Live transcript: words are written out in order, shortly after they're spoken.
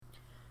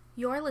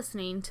You're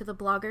listening to the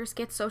Bloggers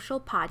Get Social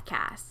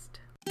podcast.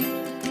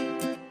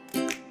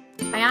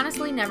 I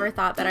honestly never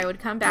thought that I would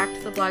come back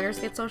to the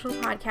Bloggers Get Social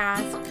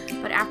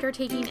podcast, but after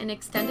taking an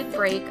extended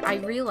break, I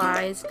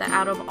realized that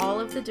out of all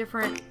of the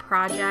different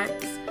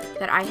projects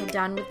that I had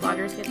done with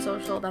Bloggers Get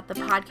Social, that the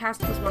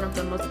podcast was one of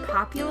the most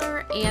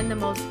popular and the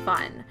most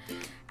fun.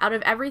 Out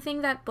of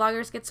everything that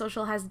Bloggers Get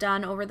Social has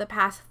done over the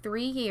past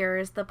 3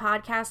 years, the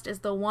podcast is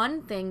the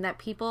one thing that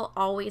people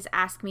always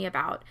ask me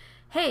about.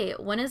 Hey,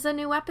 when is a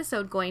new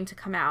episode going to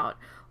come out?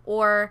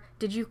 Or,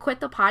 did you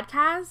quit the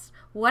podcast?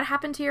 What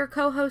happened to your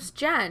co-host,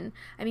 Jen?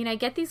 I mean, I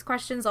get these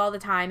questions all the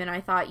time, and I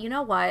thought, you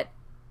know what?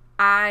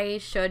 I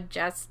should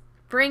just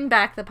bring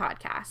back the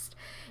podcast.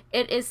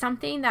 It is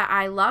something that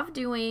I love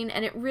doing,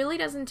 and it really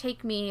doesn't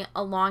take me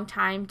a long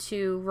time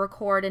to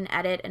record and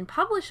edit and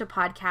publish a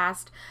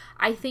podcast.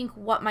 I think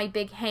what my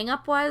big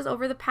hang-up was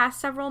over the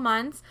past several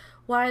months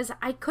was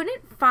I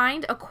couldn't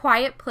find a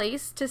quiet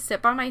place to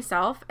sit by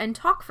myself and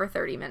talk for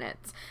 30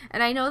 minutes.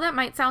 And I know that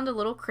might sound a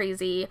little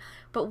crazy,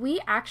 but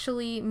we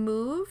actually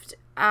moved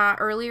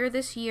earlier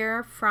this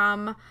year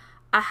from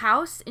a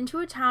house into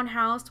a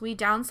townhouse. We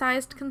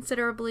downsized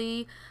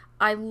considerably.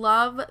 I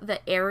love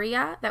the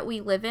area that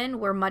we live in.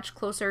 We're much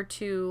closer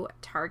to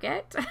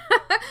Target.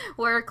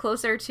 We're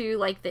closer to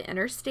like the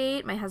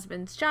interstate, my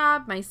husband's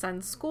job, my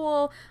son's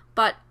school.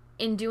 But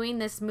in doing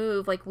this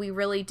move, like we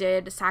really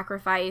did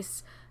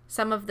sacrifice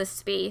some of the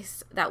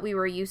space that we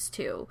were used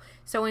to.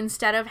 So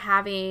instead of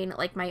having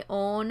like my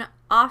own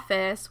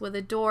office with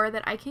a door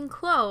that I can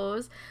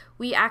close,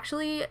 we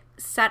actually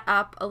set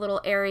up a little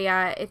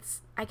area.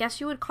 It's, I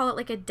guess you would call it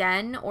like a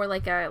den or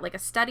like a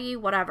study,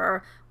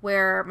 whatever,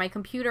 where my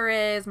computer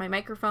is, my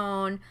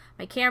microphone,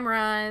 my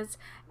cameras.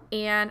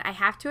 And I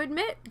have to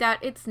admit that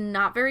it's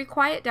not very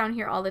quiet down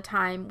here all the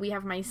time. We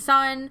have my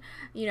son,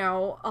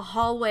 a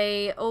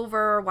hallway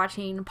over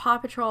watching Paw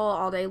Patrol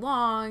all day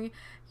long.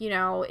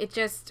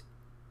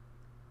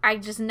 I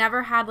just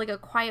never had like a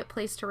quiet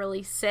place to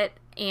really sit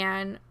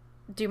and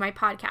do my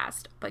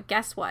podcast. But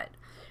guess what?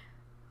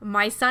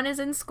 My son is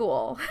in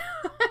school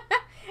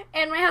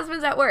and my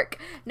husband's at work.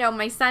 No,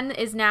 my son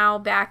is now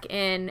back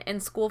in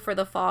school for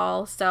the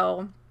fall.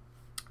 So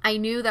I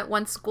knew that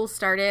once school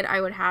started,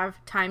 I would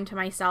have time to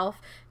myself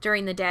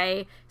during the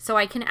day so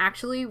I can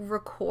actually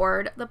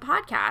record the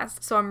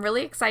podcast. So I'm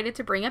really excited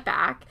to bring it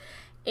back.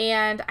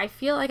 And I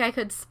feel like I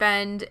could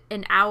spend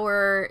an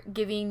hour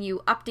giving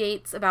you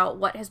updates about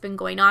what has been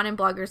going on in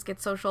Bloggers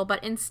Get Social,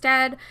 but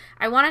instead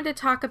I wanted to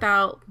talk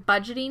about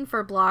budgeting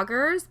for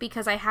bloggers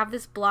because I have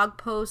this blog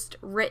post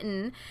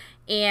written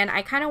and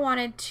I kind of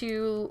wanted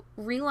to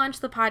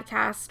relaunch the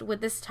podcast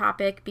with this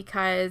topic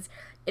because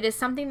it is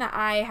something that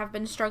I have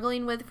been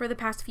struggling with for the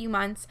past few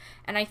months,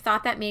 and I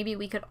thought that maybe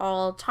we could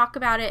all talk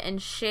about it and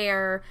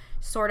share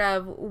sort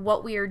of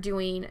what we are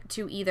doing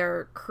to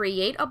either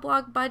create a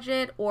blog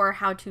budget or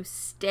how to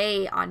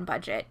stay on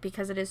budget,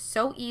 because it is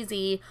so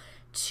easy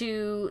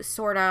to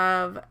sort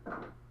of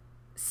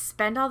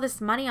spend all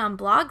this money on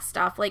blog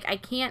stuff. Like, I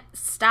can't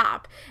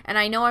stop, and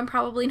I know I'm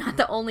probably not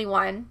the only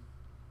one.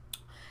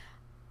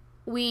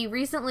 We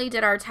recently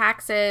did our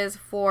taxes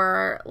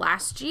for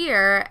last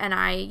year, and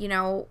I,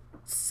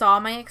 saw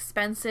my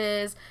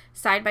expenses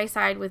side by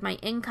side with my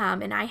income,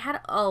 and I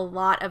had a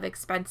lot of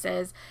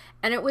expenses,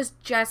 and it was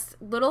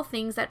just little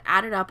things that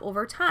added up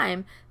over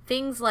time.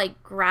 Things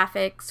like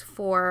graphics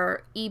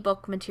for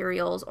ebook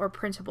materials or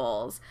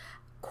printables,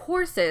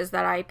 courses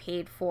that I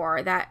paid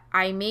for that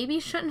I maybe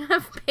shouldn't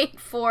have paid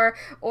for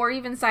or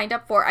even signed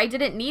up for. I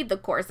didn't need the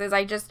courses.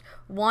 I just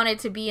wanted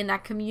to be in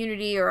that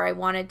community, or I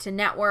wanted to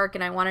network,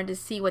 and I wanted to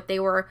see what they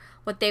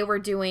were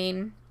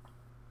doing.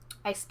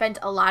 I spent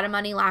a lot of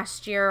money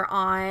last year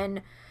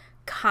on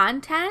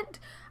content.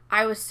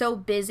 I was so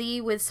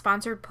busy with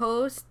sponsored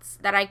posts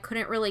that I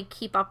couldn't really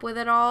keep up with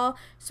it all.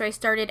 So I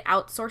started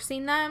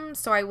outsourcing them.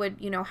 So I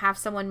would, have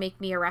someone make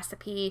me a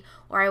recipe,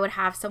 or I would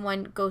have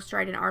someone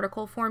ghostwrite an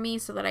article for me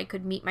so that I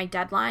could meet my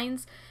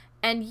deadlines.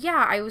 And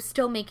yeah, I was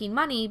still making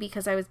money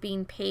because I was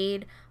being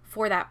paid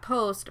for that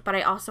post, but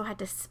I also had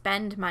to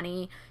spend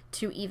money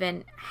to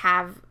even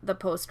have the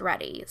post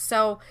ready.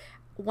 So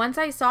once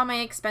I saw my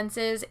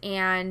expenses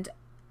and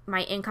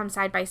my income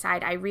side by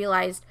side, I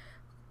realized,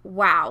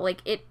 wow,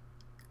 like it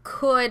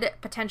could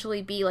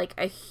potentially be like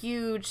a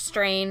huge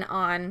strain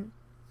on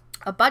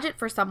a budget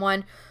for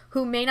someone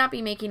who may not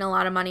be making a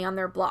lot of money on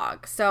their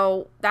blog.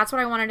 So that's what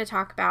I wanted to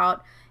talk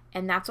about,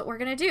 and that's what we're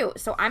going to do.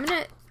 So I'm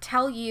going to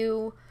tell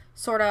you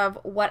sort of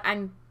what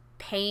I'm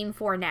paying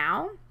for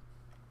now.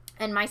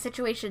 And my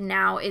situation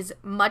now is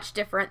much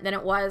different than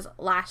it was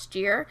last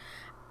year.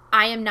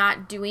 I am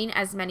not doing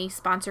as many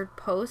sponsored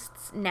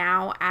posts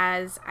now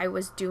as I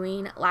was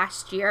doing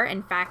last year.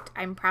 In fact,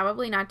 I'm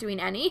probably not doing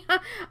any.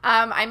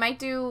 I might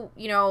do,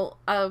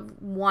 a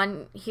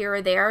one here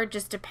or there.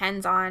 Just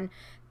depends on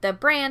the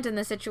brand and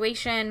the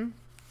situation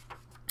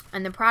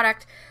and the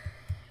product.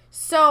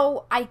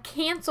 So I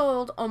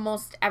canceled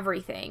almost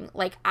everything.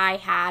 Like, I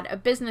had a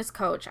business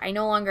coach. I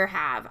no longer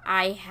have.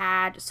 I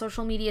had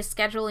social media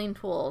scheduling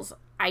tools.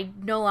 I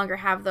no longer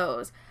have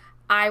those.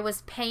 I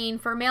was paying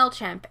for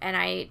MailChimp and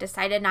I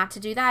decided not to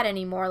do that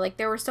anymore. Like,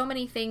 there were so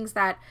many things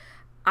that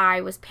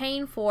I was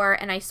paying for,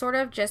 and I sort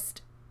of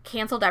just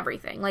canceled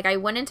everything. Like, I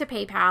went into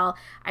PayPal,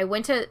 I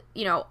went to,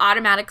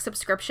 automatic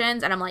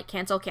subscriptions, and I'm like,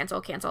 cancel,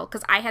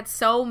 because I had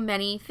so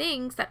many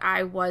things that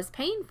I was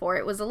paying for.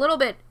 It was a little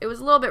bit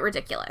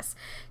ridiculous.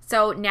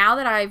 So now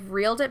that I've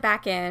reeled it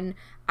back in,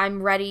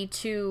 I'm ready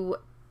to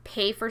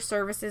pay for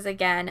services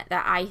again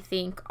that I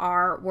think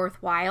are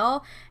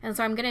worthwhile. And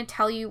so I'm going to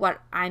tell you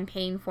what I'm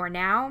paying for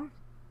now.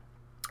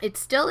 It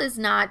still is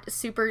not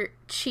super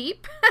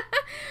cheap,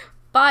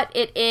 but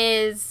it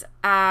is,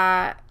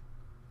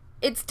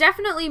 it's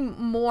definitely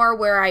more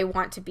where I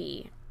want to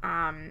be.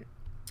 I'm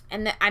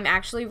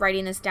actually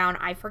writing this down.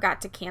 I forgot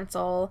to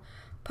cancel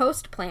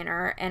Post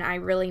Planner, and I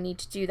really need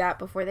to do that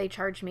before they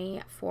charge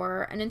me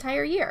for an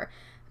entire year,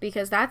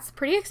 because that's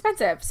pretty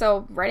expensive.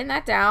 So writing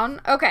that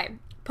down. Okay.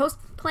 Post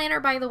Planner,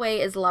 by the way,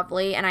 is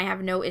lovely, and I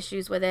have no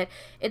issues with it.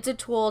 It's a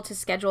tool to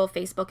schedule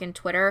Facebook and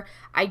Twitter.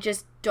 I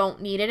just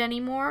don't need it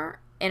anymore,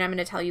 and I'm going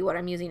to tell you what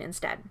I'm using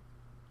instead.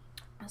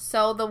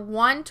 So the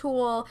one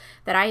tool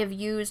that I have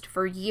used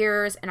for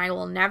years, and I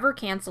will never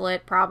cancel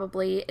it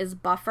probably, is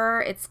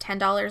Buffer. It's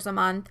 $10 a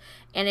month,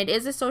 and it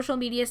is a social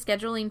media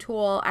scheduling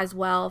tool as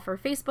well for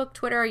Facebook,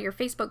 Twitter, your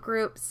Facebook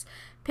groups,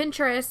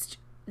 Pinterest.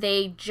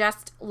 They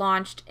just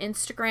launched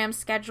Instagram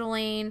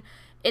scheduling.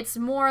 It's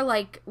more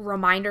like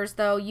reminders,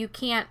 though. You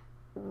can't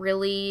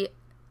really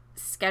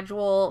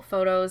schedule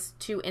photos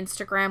to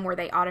Instagram where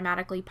they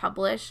automatically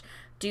publish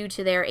due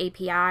to their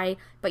API,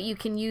 but you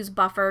can use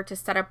Buffer to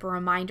set up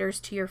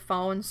reminders to your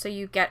phone, so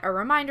you get a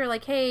reminder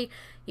like, hey,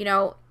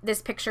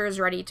 this picture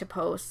is ready to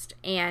post,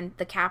 and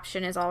the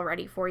caption is all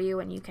ready for you,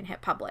 and you can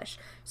hit publish.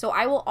 So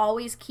I will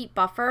always keep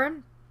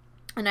Buffer,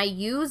 and I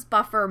use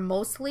Buffer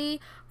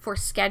mostly for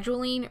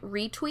scheduling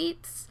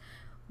retweets.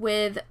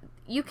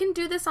 You can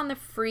do this on the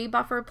free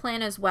Buffer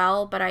plan as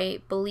well, but I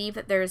believe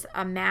that there's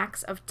a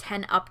max of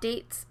 10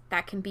 updates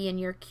that can be in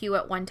your queue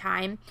at one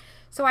time.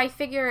 So I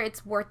figure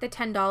it's worth the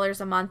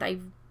 $10 a month. I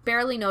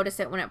barely notice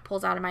it when it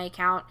pulls out of my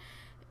account,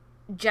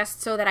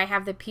 just so that I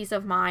have the peace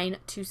of mind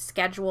to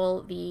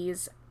schedule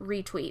these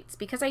retweets,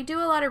 because I do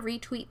a lot of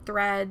retweet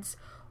threads,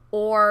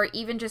 or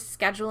even just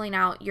scheduling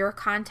out your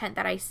content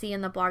that I see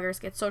in the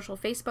Bloggers Get Social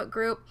Facebook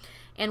group.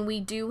 And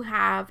we do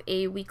have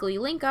a weekly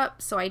link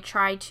up, so I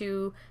try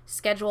to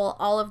schedule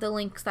all of the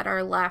links that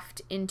are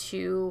left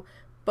into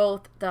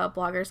both the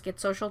Bloggers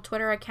Get Social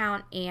Twitter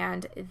account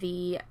and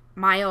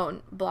my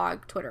own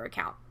blog Twitter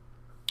account,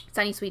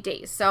 Sunny Sweet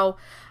Days. So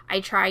I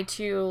try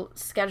to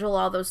schedule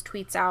all those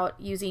tweets out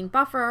using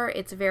Buffer.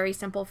 It's very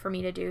simple for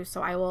me to do,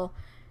 so I will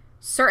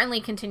certainly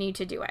continue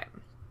to do it.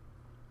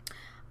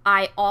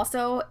 I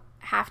also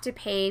have to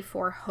pay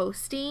for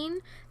hosting.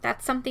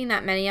 That's something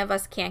that many of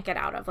us can't get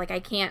out of. Like, I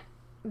can't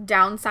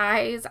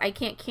downsize, I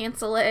can't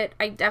cancel it.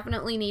 I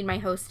definitely need my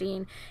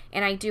hosting,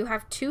 and I do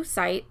have 2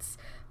 sites,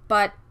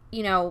 but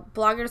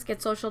Bloggers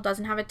Get Social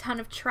doesn't have a ton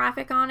of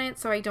traffic on it,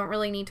 so I don't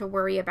really need to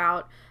worry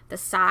about the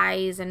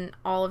size and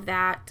all of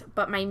that.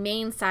 But my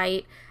main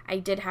site, I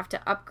did have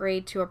to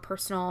upgrade to a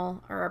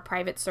personal or a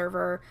private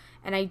server,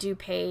 and I do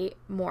pay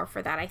more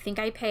for that. I think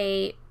I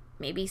pay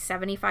maybe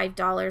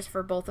 $75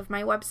 for both of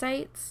my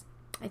websites.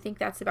 I think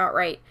that's about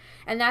right.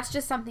 And that's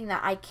just something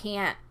that I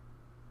can't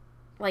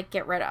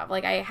get rid of.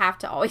 I have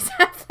to always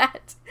have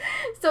that.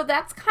 So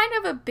that's kind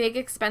of a big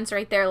expense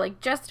right there.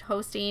 Just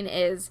hosting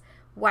is,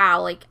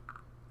 wow,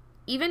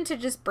 even to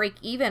just break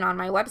even on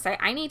my website,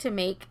 I need to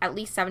make at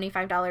least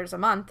 $75 a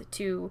month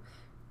to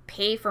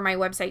pay for my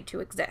website to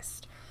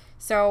exist.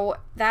 So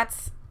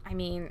that's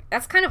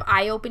kind of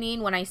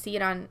eye-opening when I see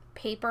it on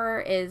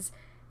paper, is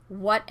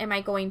what am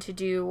I going to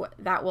do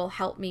that will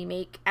help me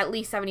make at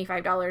least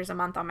 $75 a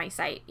month on my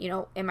site?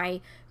 Am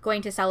I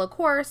going to sell a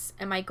course?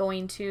 Am I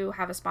going to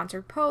have a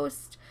sponsored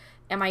post?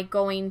 Am I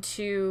going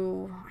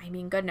to,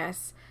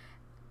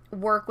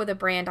 work with a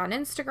brand on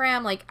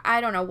Instagram?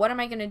 I don't know. What am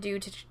I going to do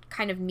to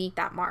kind of meet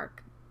that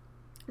mark?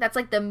 That's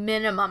the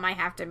minimum I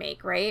have to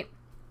make, right?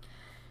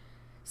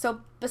 So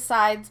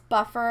besides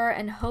Buffer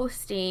and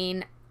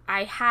hosting,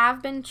 I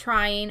have been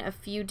trying a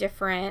few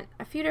different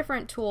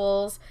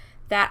tools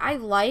that I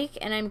like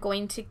and I'm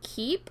going to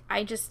keep.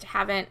 I just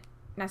haven't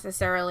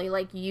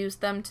necessarily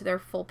used them to their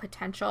full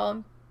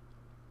potential.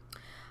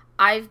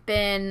 I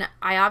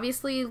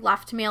obviously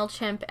left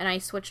MailChimp and I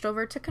switched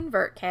over to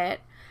ConvertKit.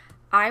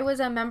 I was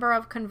a member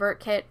of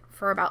ConvertKit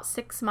for about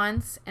 6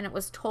 months, and it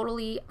was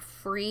totally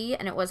free,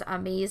 and it was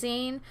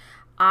amazing.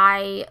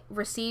 I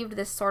received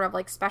this sort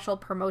of special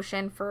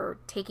promotion for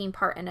taking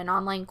part in an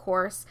online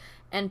course,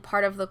 and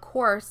part of the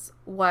course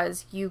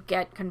was you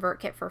get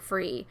ConvertKit for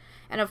free.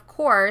 And of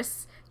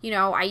course,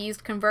 I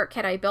used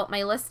ConvertKit, I built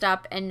my list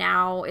up, and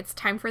now it's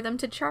time for them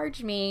to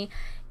charge me.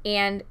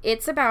 And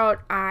it's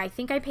about, I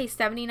think I pay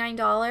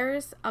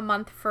 $79 a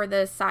month for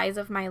the size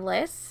of my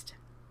list,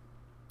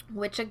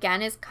 which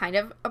again is kind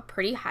of a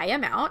pretty high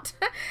amount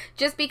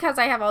just because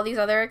I have all these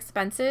other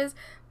expenses,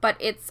 but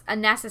it's a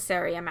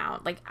necessary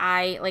amount.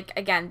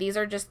 Again, these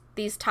are just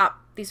these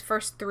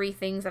first three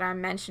things that I'm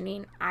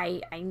mentioning.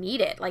 I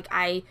need it.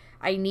 I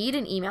need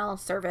an email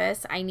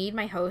service, I need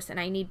my host, and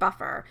I need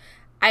Buffer.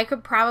 I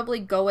could probably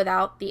go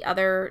without the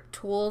other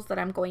tools that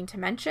I'm going to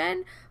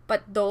mention,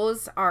 but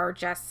those are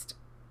just,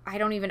 I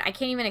can't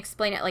even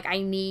explain it.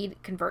 I need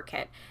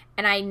ConvertKit.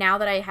 And now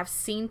that I have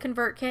seen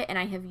ConvertKit and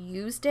I have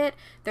used it,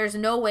 there's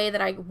no way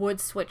that I would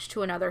switch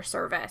to another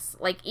service.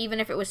 Even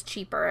if it was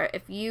cheaper,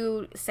 if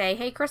you say,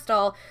 hey,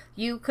 Crystal,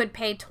 you could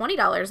pay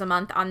 $20 a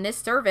month on this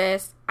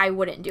service, I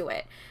wouldn't do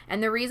it.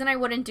 And the reason I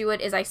wouldn't do it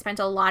is I spent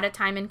a lot of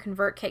time in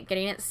ConvertKit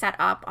getting it set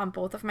up on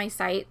both of my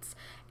sites.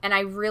 And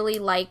I really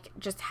like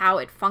just how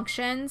it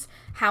functions,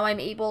 how I'm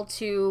able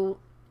to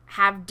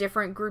have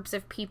different groups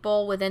of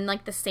people within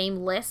the same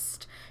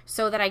list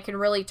so that I can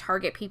really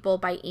target people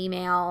by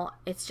email.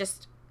 It's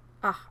just,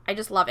 I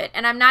just love it.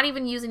 And I'm not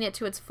even using it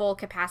to its full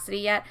capacity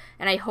yet,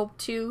 and I hope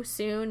to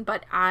soon,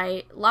 but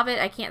I love it.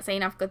 I can't say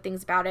enough good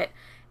things about it,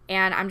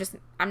 and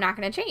I'm not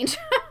going to change.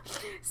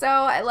 So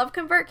I love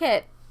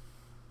ConvertKit.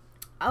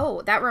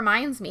 Oh, that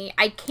reminds me.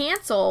 I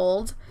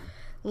canceled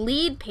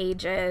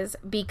Leadpages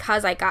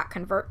because I got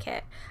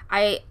ConvertKit.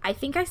 I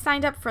think I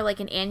signed up for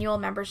an annual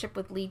membership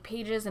with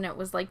Leadpages, and it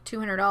was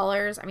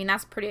 $200. I mean,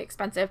 that's pretty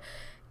expensive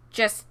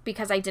just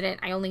because I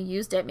only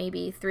used it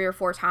maybe 3 or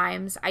 4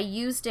 times. I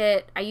used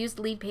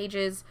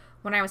Leadpages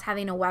when I was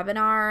having a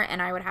webinar,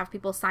 and I would have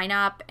people sign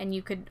up, and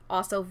you could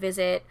also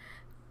visit,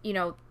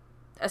 a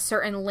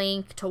certain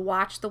link to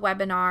watch the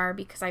webinar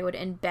because I would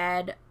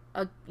embed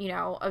a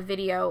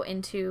video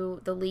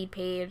into the lead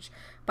page.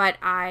 But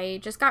I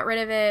just got rid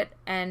of it,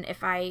 and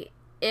if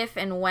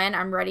and when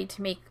I'm ready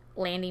to make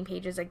landing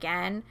pages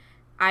again,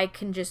 I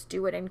can just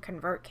do it in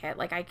ConvertKit.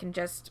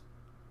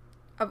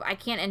 I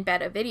can't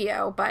embed a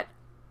video, but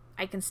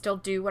I can still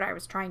do what I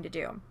was trying to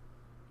do,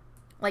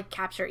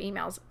 capture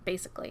emails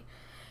basically.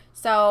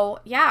 So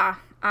yeah.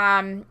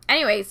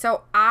 Anyway,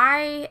 so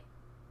I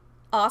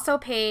also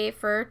pay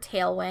for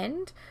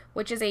Tailwind,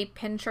 which is a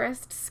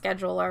Pinterest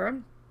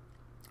scheduler.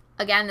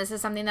 Again, this is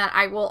something that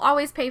I will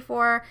always pay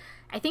for.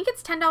 I think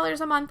it's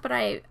 $10 a month, but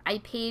I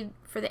paid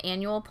for the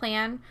annual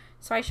plan,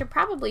 so I should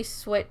probably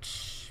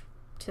switch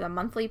to the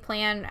monthly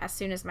plan as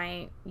soon as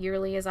my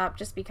yearly is up,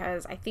 just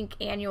because I think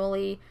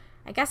annually,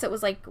 I guess it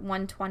was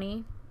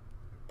 $120,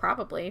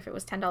 probably, if it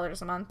was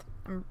 $10 a month.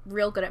 I'm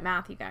real good at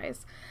math, you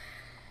guys.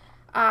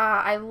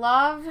 I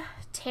love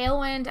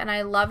Tailwind, and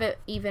I love it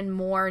even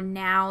more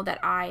now that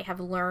I have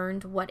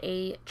learned what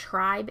a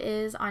tribe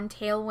is on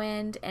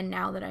Tailwind, and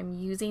now that I'm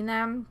using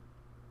them.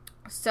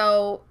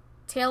 So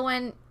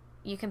Tailwind,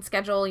 you can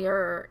schedule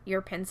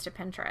your pins to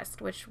Pinterest,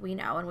 which we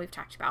know and we've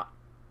talked about.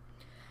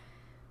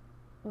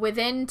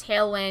 Within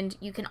Tailwind,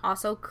 you can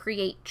also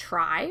create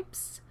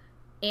tribes,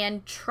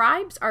 and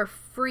tribes are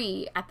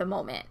free at the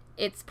moment.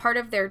 It's part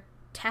of their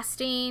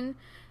testing.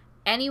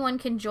 Anyone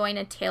can join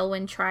a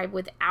Tailwind tribe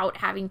without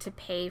having to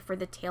pay for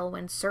the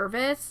Tailwind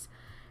service,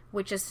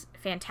 which is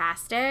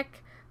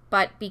fantastic.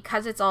 But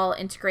because it's all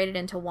integrated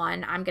into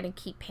one, I'm going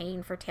to keep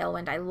paying for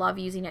Tailwind. I love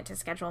using it to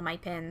schedule my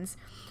pins.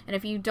 And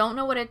if you don't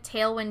know what a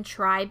Tailwind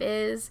tribe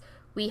is,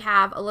 we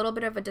have a little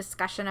bit of a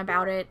discussion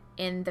about it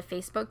in the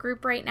Facebook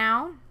group right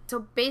now.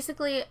 So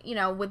basically,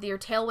 with your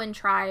Tailwind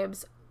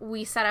tribes,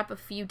 we set up a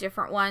few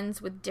different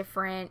ones with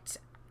different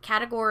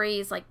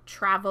categories like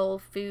travel,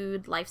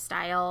 food,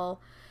 lifestyle,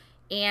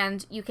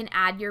 and you can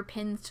add your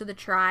pins to the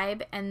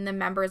tribe, and the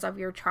members of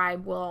your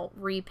tribe will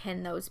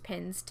repin those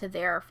pins to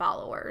their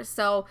followers.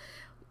 So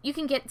you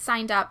can get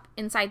signed up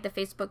inside the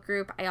Facebook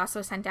group. I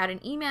also sent out an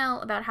email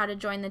about how to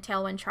join the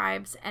Tailwind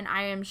tribes, and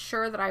I am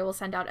sure that I will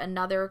send out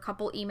another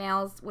couple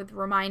emails with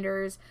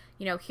reminders,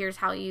 here's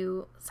how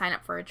you sign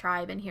up for a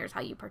tribe and here's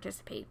how you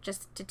participate,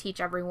 just to teach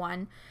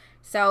everyone.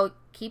 So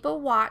keep a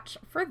watch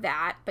for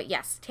that. But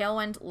yes,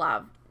 Tailwind,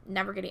 love.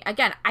 Never getting,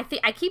 again, I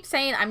keep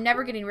saying I'm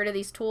never getting rid of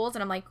these tools,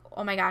 and I'm like,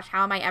 oh my gosh,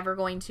 how am I ever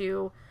going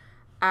to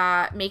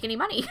make any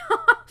money?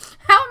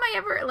 How am I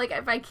ever,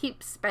 if I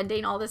keep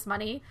spending all this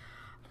money?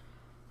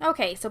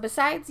 Okay, so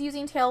besides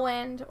using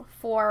Tailwind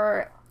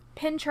for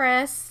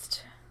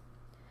Pinterest,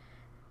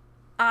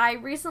 I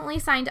recently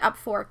signed up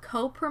for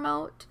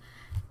Co-Promote,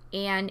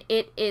 and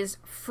it is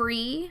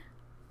free,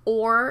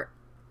 or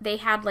they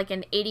had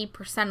an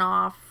 80%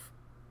 off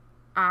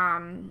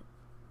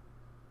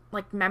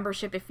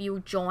membership if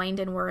you joined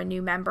and were a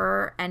new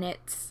member, and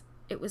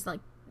it was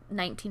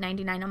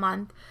 $19.99 a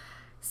month.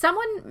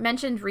 Someone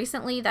mentioned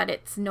recently that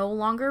it's no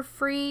longer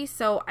free,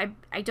 so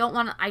I don't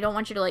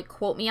want you to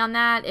quote me on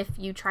that if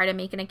you try to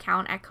make an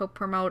account at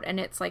Co-Promote and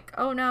it's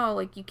oh no,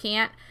 you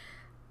can't.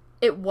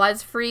 It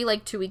was free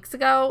 2 weeks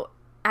ago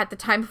at the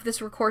time of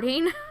this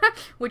recording,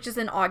 which is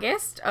in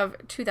August of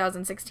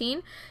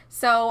 2016.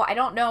 So I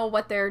don't know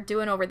what they're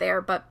doing over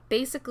there, but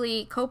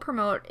basically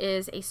Co-Promote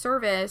is a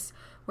service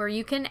where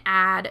you can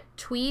add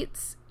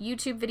tweets,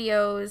 YouTube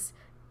videos,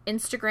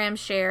 Instagram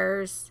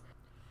shares,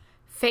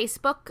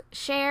 Facebook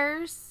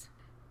shares,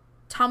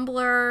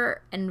 Tumblr,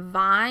 and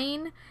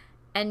Vine,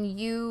 and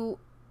you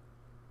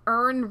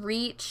earn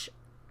reach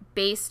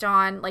based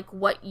on like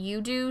what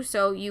you do.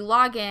 So you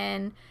log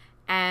in,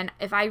 and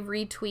if I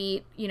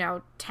retweet,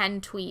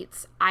 10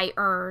 tweets, I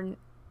earn,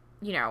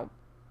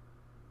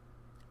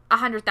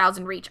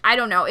 100,000 reach. I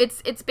don't know.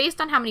 It's based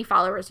on how many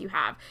followers you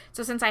have.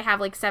 So since I have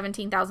like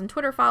 17,000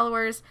 Twitter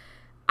followers,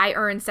 I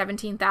earn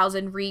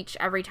 17,000 reach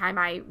every time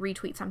I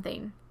retweet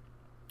something,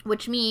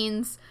 which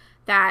means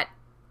that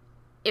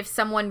if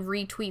someone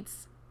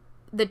retweets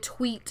the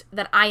tweet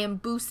that I am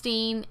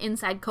boosting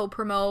inside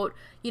co-promote,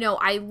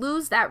 I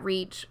lose that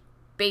reach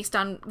based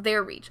on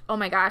their reach. Oh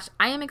my gosh,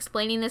 I am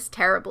explaining this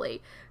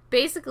terribly.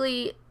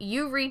 Basically,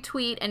 you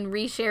retweet and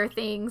reshare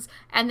things,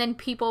 and then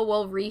people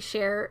will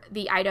reshare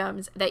the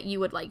items that you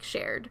would like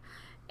shared.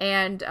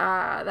 And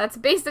that's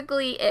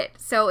basically it.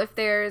 So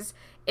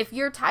if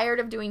you're tired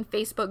of doing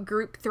Facebook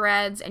group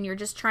threads and you're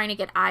just trying to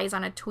get eyes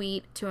on a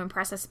tweet to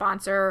impress a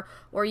sponsor,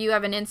 or you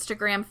have an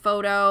Instagram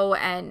photo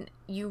and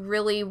you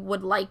really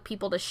would like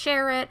people to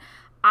share it,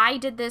 I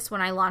did this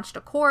when I launched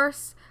a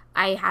course.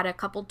 I had a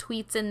couple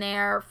tweets in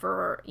there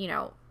for,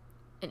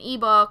 an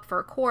ebook, for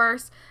a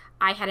course.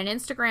 I had an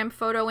Instagram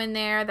photo in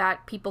there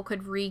that people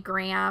could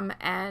regram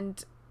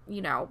and,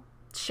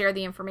 share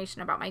the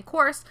information about my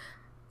course.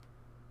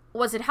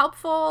 Was it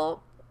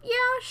helpful?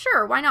 Yeah,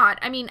 sure. Why not?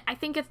 I mean, I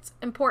think it's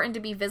important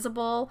to be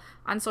visible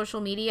on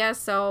social media,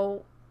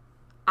 so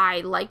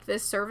I like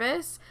this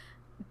service.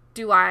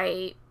 Do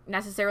I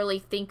necessarily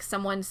think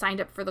someone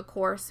signed up for the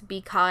course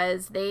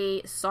because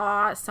they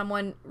saw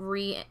someone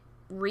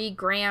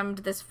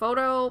regrammed this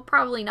photo?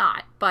 Probably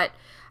not, but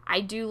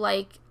I do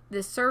like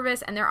this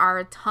service, and there are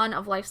a ton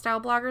of lifestyle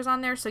bloggers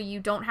on there, so you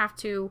don't have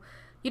to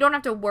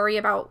worry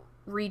about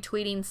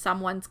retweeting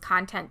someone's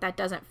content that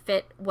doesn't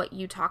fit what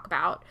you talk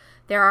about.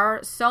 There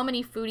are so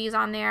many foodies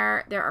on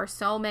there. There are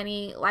so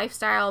many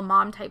lifestyle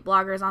mom type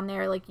bloggers on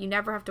there. Like, you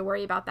never have to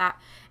worry about that.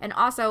 And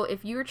also,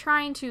 if you're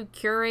trying to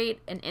curate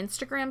an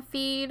Instagram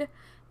feed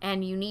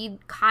and you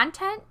need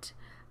content,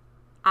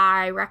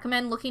 I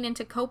recommend looking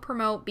into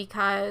co-promote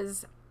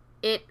because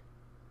it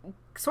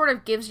sort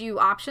of gives you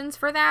options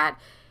for that.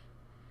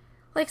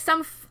 Like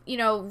some,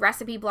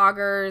 recipe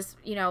bloggers,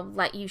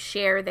 let you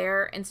share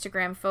their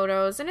Instagram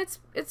photos, and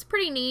it's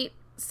pretty neat.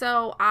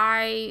 So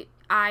I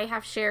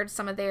have shared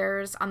some of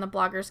theirs on the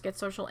Bloggers Get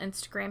Social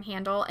Instagram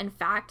handle. In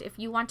fact, if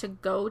you want to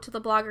go to the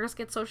Bloggers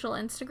Get Social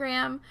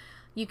Instagram,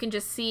 you can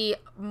just see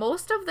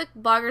most of the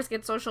Bloggers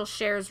Get Social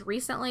shares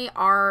recently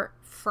are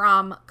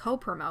from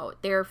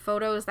co-promote. They're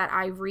photos that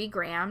I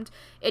regrammed.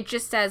 It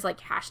just says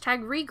like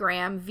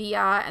 #regram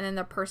via, and then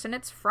the person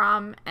it's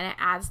from, and it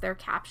adds their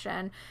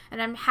caption.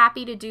 And I'm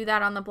happy to do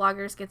that on the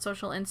Bloggers Get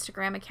Social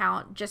Instagram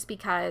account just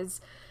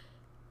because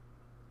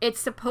it's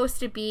supposed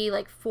to be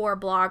like for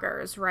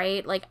bloggers,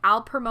 right? Like,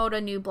 I'll promote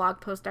a new blog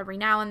post every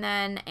now and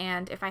then,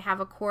 and if I have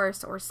a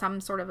course or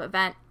some sort of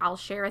event, I'll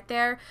share it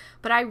there.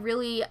 But I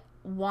really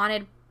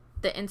wanted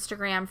the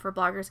Instagram for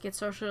Bloggers Get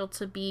Social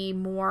to be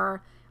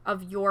more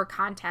of your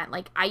content.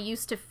 Like, I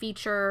used to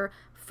feature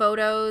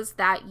photos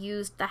that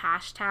used the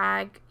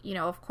hashtag,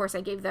 of course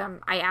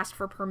I asked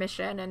for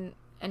permission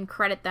and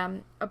credit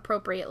them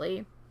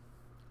appropriately.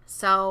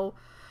 So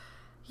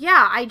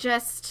yeah, I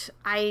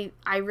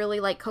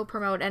really like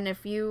co-promote. And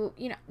if what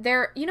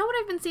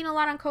I've been seeing a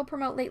lot on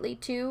co-promote lately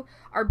too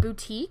are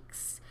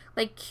boutiques,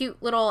 like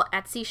cute little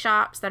Etsy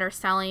shops that are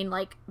selling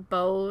like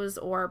bows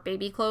or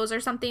baby clothes or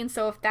something.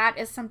 So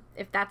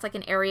if that's like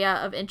an area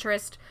of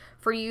interest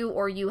for you,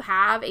 or you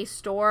have a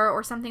store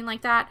or something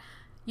like that,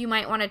 you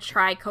might want to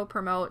try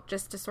co-promote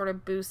just to sort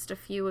of boost a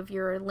few of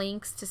your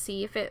links to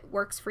see if it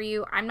works for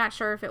you. I'm not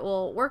sure if it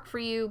will work for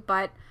you,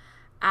 but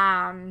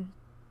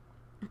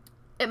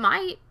it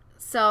might.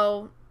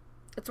 So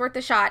it's worth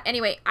a shot.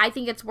 Anyway, I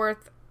think it's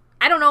worth,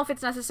 I don't know if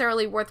it's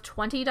necessarily worth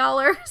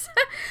 $20,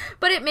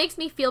 but it makes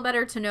me feel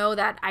better to know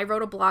that I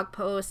wrote a blog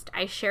post,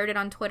 I shared it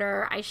on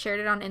Twitter, I shared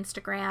it on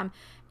Instagram,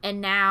 and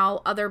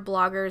now other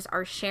bloggers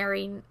are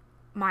sharing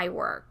my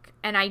work,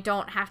 and I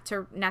don't have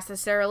to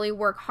necessarily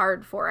work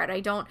hard for it.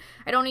 I don't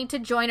need to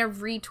join a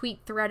retweet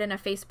thread in a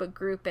Facebook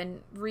group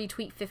and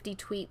retweet 50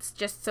 tweets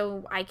just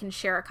so I can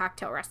share a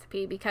cocktail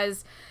recipe,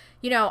 because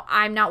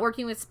I'm not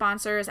working with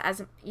sponsors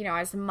as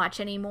much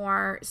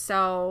anymore.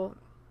 So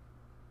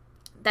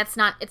it's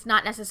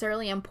not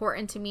necessarily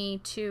important to me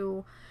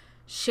to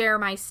share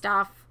my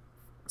stuff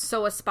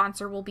so a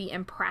sponsor will be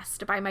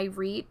impressed by my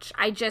reach.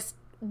 I just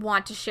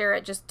want to share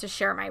it just to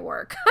share my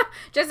work.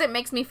 Just, it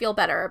makes me feel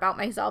better about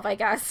myself, I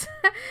guess.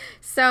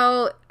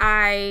 So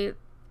I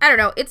don't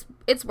know,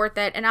 it's worth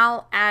it. And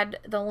I'll add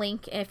the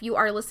link if you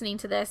are listening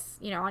to this,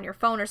 on your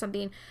phone or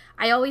something.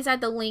 I always add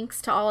the links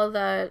to all of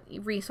the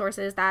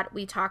resources that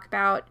we talk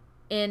about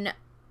in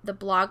the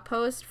blog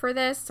post for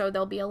this. So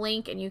there'll be a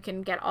link and you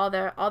can get all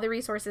the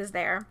resources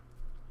there.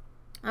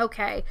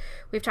 Okay,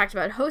 we've talked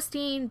about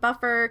hosting,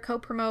 Buffer,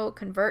 co-promote,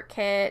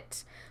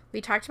 ConvertKit.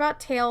 We talked about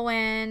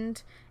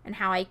Tailwind and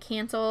how I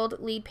canceled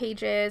Lead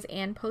Pages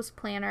and Post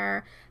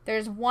Planner.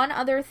 There's one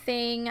other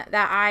thing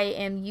that I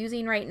am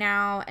using right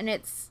now, and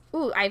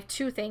I have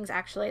two things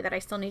actually that I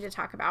still need to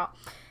talk about.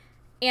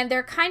 And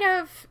they're kind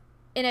of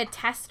in a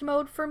test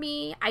mode for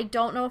me. I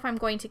don't know if I'm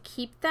going to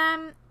keep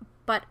them,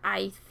 but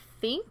I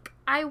think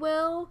I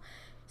will.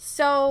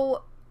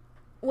 So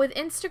with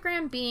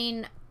Instagram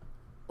being,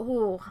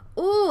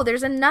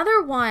 there's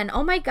another one.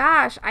 Oh my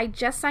gosh, I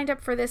just signed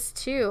up for this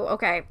too.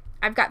 Okay,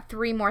 I've got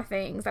 3 more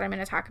things that I'm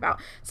going to talk about.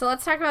 So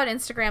let's talk about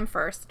Instagram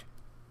first.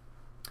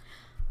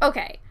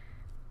 Okay,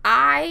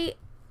 I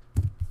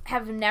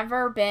have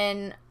never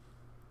been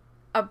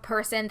a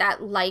person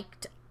that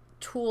liked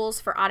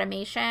tools for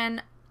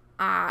automation.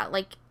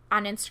 Like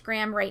on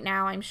Instagram right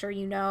now, I'm sure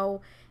you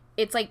know,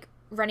 it's like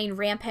running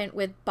rampant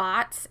with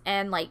bots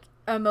and like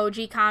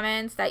emoji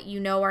comments that you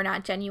know are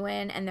not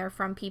genuine, and they're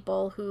from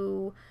people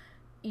who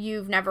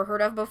you've never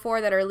heard of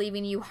before that are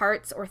leaving you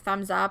hearts or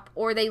thumbs up,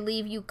 or they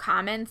leave you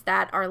comments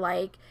that are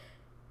like,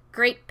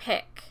 great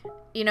pic,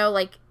 you know,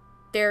 like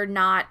they're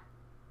not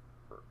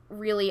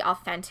really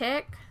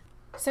authentic.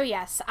 So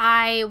yes,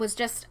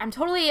 I'm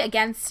totally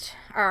against,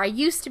 or I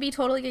used to be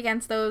totally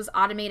against those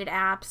automated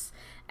apps.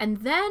 And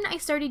then I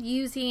started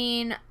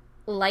using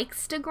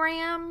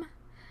Likestagram,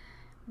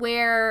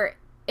 where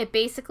it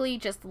basically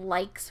just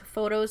likes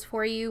photos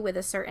for you with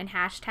a certain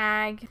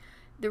hashtag.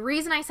 The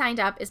reason I signed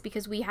up is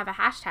because we have a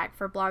hashtag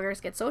for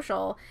Bloggers Get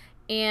Social,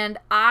 and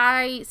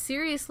I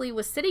seriously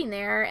was sitting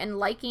there and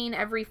liking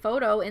every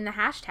photo in the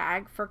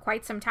hashtag for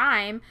quite some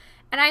time,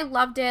 and I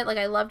loved it. Like,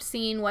 I loved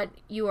seeing what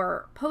you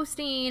are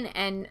posting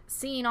and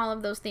seeing all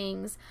of those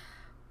things,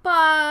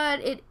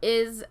 but it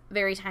is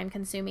very time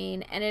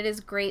consuming, and it is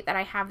great that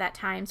I have that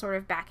time sort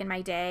of back in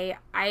my day.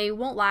 I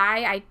won't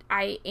lie,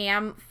 I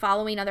am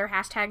following other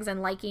hashtags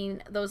and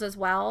liking those as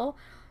well.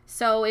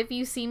 So if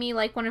you see me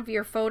like one of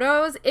your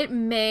photos, it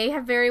may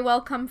have very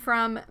well come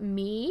from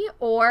me,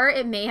 or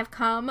it may have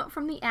come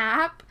from the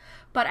app,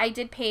 but I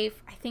did pay,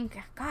 I think,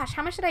 gosh,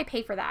 how much did I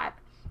pay for that?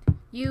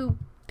 You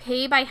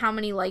pay by how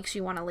many likes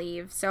you want to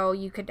leave. So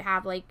you could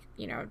have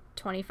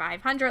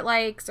 2,500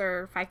 likes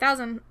or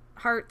 5,000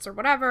 hearts or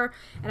whatever,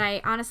 and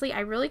I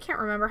really can't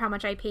remember how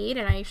much I paid,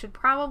 and I should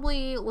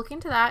probably look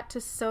into that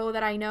so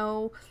that I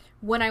know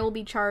when I will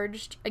be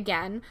charged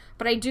again.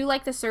 But I do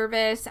like the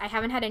service. I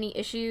haven't had any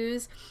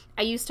issues.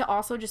 I used to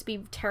also just be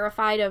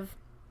terrified of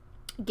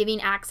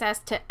giving access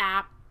to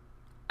app.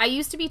 I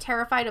used to be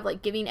terrified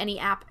of giving any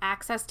app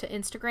access to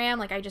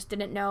Instagram. I just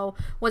didn't know,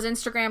 was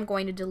Instagram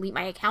going to delete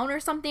my account or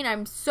something?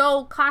 I'm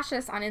so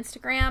cautious on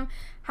Instagram.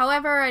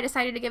 However, I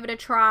decided to give it a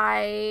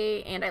try,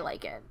 and I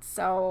like it.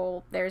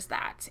 So there's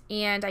that.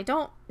 And I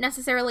don't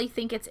necessarily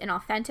think it's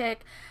inauthentic.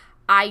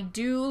 I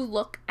do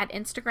look at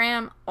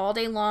Instagram all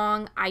day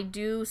long. I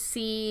do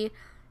see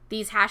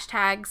these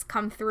hashtags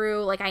come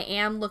through. I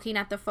am looking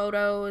at the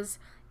photos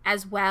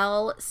as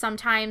well.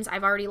 Sometimes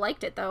I've already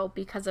liked it though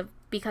because of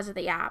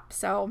the app.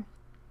 So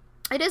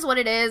it is what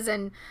it is,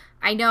 and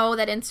I know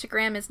that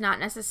Instagram is not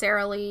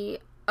necessarily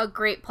a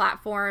great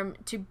platform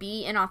to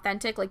be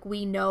inauthentic.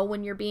 We know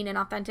when you're being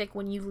inauthentic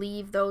when you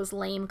leave those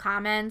lame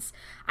comments.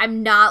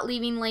 I'm not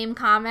leaving lame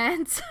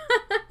comments.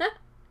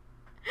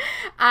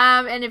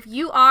 And if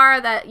you are,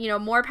 that,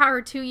 more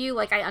power to you.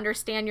 I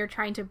understand you're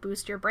trying to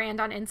boost your brand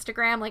on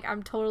Instagram.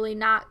 I'm totally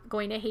not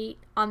going to hate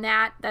on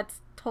that.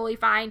 That's totally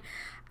fine.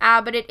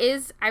 But it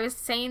is, I was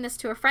saying this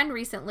to a friend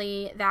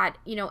recently that,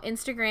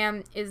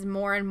 Instagram is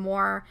more and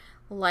more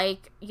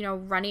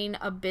running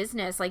a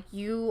business.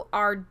 You're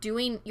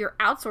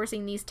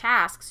outsourcing these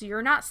tasks.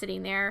 You're not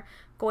sitting there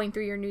going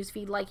through your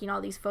newsfeed, liking all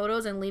these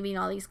photos and leaving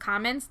all these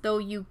comments, though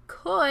you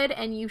could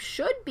and you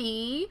should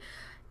be.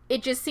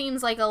 It just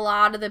seems like a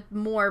lot of the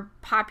more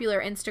popular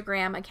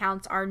Instagram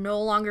accounts are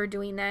no longer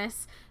doing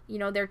this.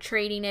 They're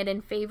trading it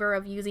in favor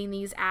of using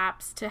these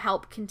apps to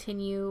help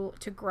continue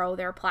to grow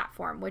their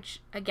platform,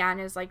 which again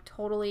is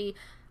totally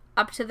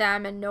up to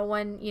them, and no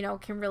one,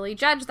 can really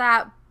judge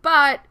that.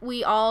 But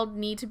we all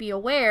need to be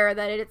aware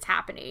that it's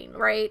happening,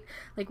 right?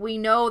 We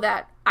know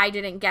that I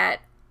didn't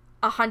get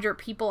 100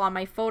 people on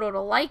my photo to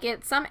like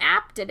it. Some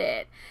app did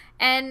it.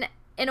 And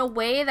in a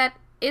way that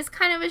is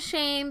kind of a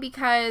shame,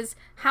 because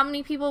how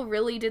many people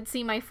really did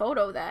see my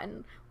photo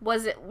then?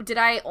 Did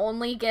I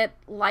only get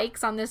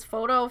likes on this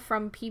photo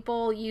from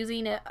people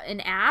using an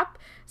app?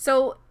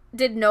 So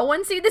did no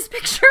one see this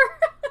picture?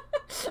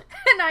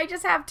 And I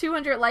just have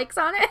 200 likes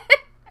on it?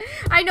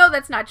 I know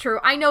that's not true.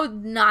 I know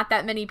not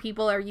that many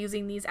people are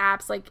using these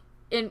apps,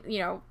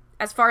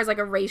 as far as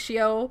a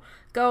ratio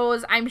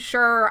goes. I'm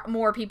sure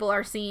more people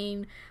are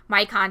seeing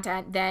my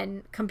content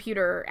than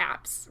computer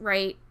apps,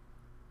 right?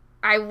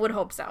 I would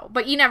hope so,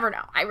 but you never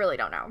know. I really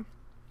don't know.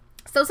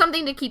 So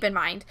something to keep in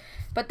mind,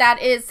 but that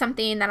is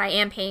something that I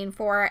am paying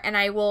for, and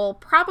I will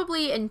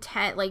probably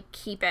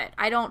keep it.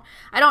 I don't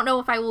know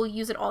if I will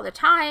use it all the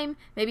time.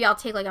 Maybe I'll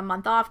take a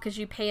month off, because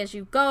you pay as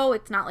you go.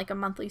 It's not a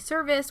monthly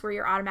service where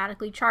you're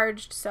automatically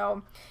charged.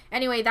 So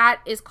anyway,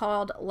 that is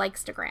called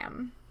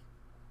Likestagram.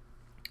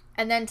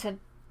 And then to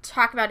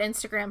talk about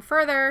Instagram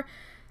further,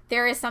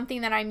 there is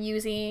something that I'm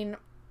using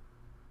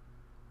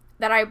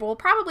that I will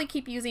probably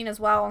keep using as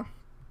well.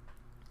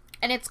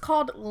 And it's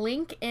called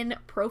LinkedIn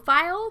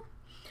Profile.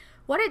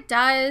 What it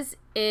does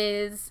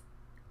is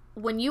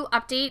when you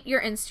update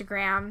your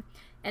Instagram,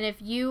 And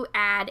if you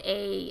add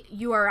a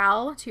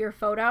URL to your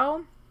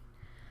photo,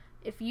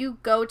 if you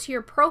go to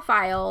your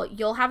profile,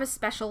 you'll have a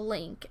special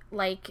link.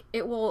 Like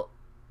it will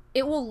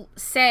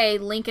say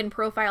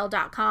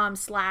linkedinprofile.com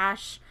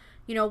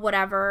 /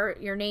 whatever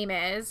your name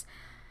is.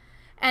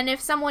 And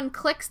if someone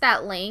clicks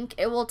that link,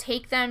 it will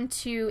take them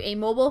to a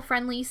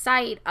mobile-friendly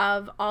site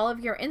of all of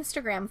your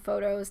Instagram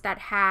photos that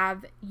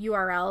have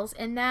URLs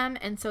in them.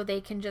 And so they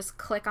can just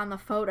click on the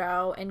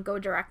photo and go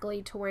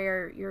directly to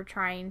where you're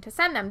trying to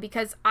send them.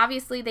 Because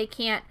obviously they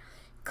can't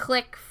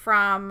click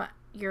from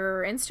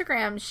your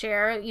Instagram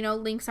share.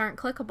 Links aren't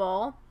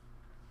clickable.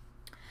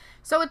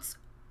 So it's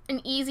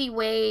an easy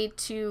way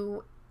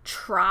to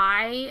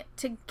try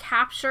to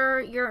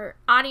capture your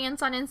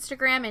audience on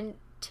Instagram and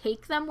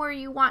take them where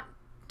you want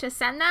to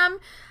send them.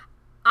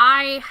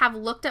 I have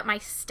looked at my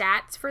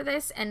stats for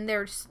this and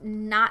they're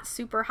not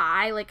super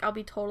high. Like, I'll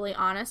be totally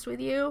honest with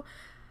you.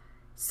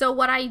 So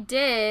what I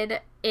did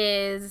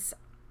is,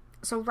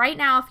 so right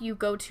now if you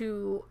go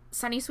to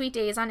Sunny Sweet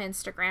Days on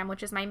Instagram,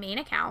 which is my main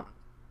account,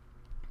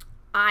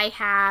 I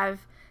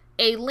have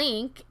a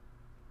link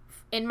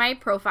in my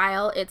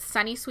profile. It's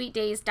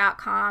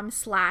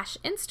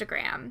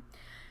sunnysweetdays.com/Instagram.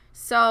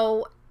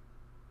 So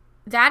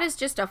that is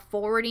just a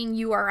forwarding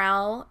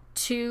URL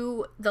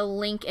to the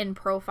LinkedIn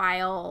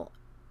profile,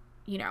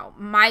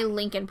 my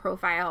LinkedIn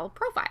profile,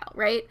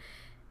 right?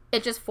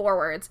 It just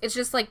forwards. It's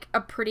just like a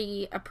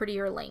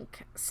prettier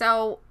link.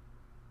 So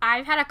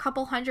I've had a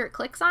couple hundred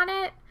clicks on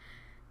it.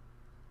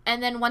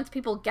 And then once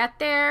people get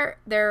there,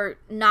 they're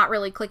not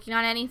really clicking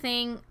on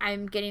anything.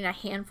 I'm getting a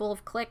handful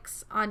of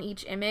clicks on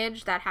each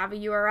image that have a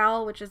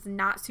URL, which is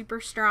not super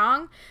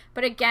strong.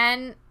 But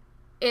again,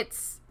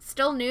 it's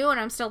still new and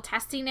I'm still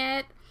testing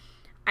it.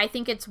 I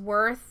think it's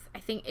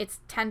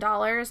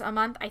 $10 a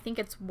month. I think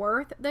it's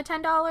worth the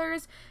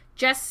 $10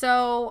 just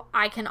so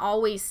I can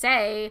always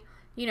say,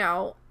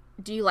 do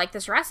you like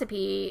this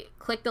recipe?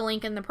 Click the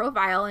link in the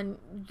profile and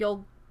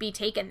you'll be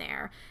taken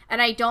there. And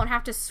I don't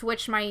have to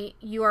switch my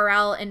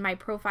URL in my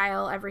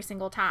profile every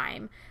single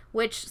time,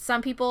 which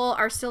some people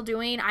are still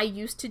doing. I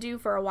used to do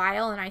for a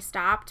while and I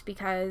stopped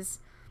because,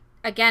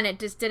 again, it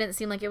just didn't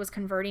seem like it was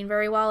converting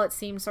very well. It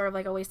seemed sort of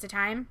like a waste of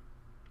time.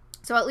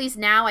 So at least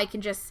now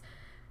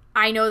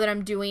I know that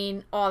I'm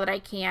doing all that I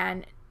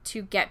can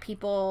to get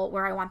people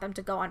where I want them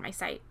to go on my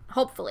site.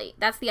 Hopefully.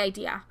 That's the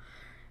idea.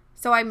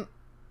 So I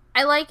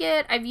like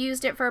it. I've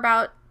used it for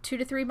about 2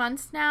 to 3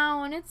 months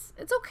now, and it's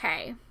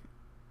okay.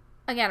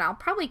 Again, I'll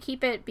probably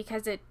keep it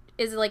because it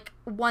is like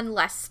one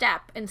less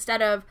step.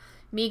 Instead of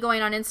me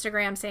going on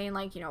Instagram saying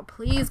like,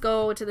 please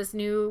go to this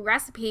new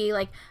recipe.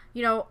 Like,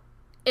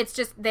 it's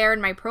just there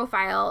in my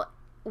profile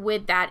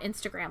with that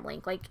Instagram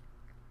link. Like,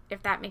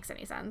 if that makes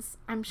any sense.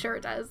 I'm sure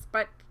it does,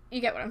 but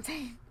you get what I'm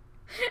saying.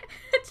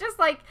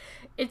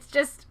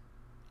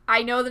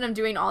 I know that I'm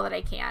doing all that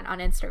I can on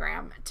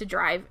Instagram to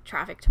drive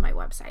traffic to my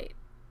website.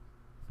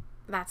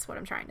 That's what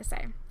I'm trying to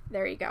say.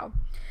 There you go.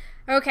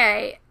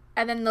 Okay.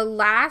 And then the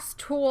last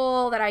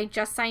tool that I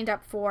just signed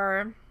up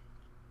for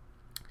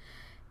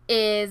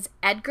is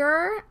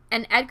Edgar.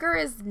 And Edgar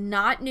is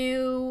not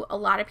new. A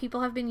lot of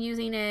people have been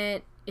using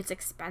it. It's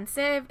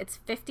expensive. It's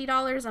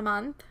 $50 a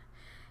month.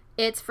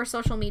 It's for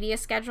social media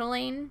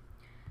scheduling.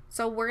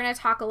 So we're going to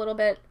talk a little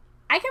bit.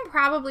 I can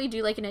probably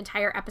do like an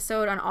entire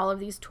episode on all of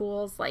these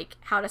tools, like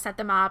how to set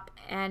them up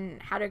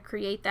and how to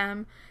create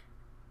them.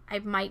 I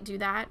might do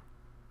that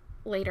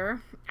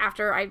later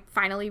after I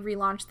finally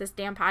relaunch this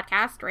damn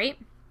podcast, right?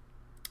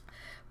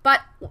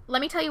 But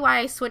let me tell you why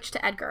I switched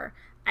to Edgar.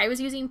 I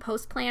was using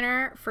Post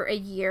Planner for a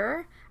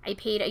year. I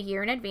paid a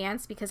year in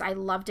advance because I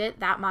loved it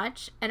that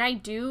much. And I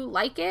do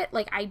like it.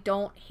 Like, I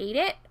don't hate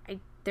it.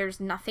 There's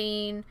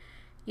nothing,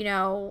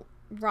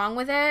 wrong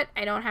with it.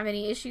 I don't have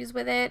any issues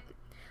with it.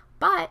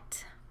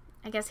 But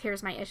I guess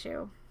here's my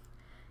issue.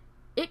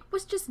 It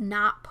was just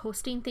not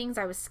posting things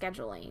I was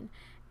scheduling.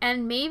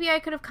 And maybe I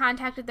could have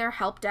contacted their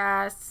help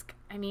desk.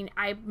 I mean,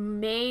 I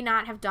may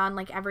not have done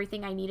like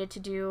everything I needed to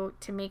do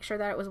to make sure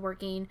that it was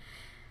working.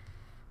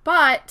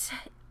 But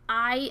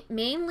I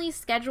mainly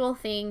schedule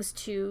things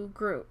to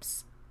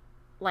groups,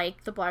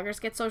 like the Bloggers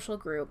Get Social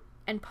group.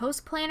 And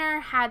Post Planner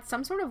had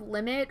some sort of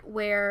limit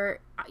where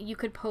you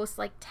could post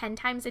like 10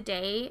 times a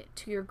day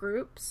to your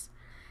groups.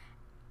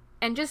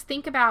 And just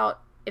think about,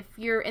 if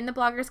you're in the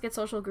Bloggers Get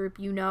Social group,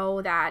 you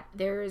know that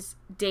there's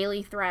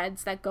daily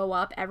threads that go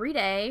up every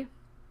day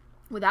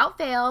without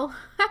fail.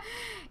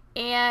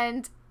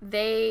 And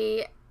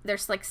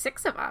there's like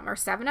 6 of them or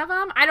 7 of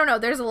them. I don't know.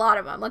 There's a lot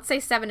of them. Let's say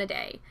 7 a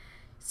day.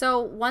 So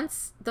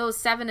once those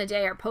 7 a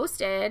day are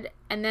posted,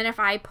 and then if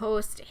I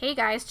post, hey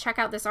guys, check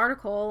out this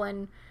article,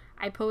 and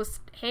I post,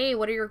 hey,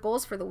 what are your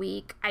goals for the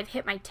week? I've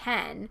hit my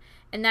 10,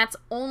 and that's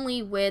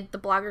only with the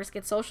Bloggers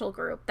Get Social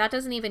group. That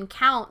doesn't even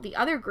count the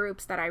other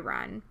groups that I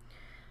run.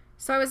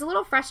 So I was a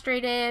little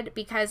frustrated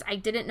because I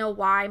didn't know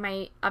why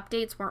my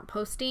updates weren't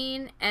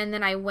posting, and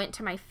then I went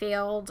to my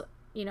failed,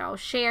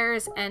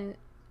 shares, and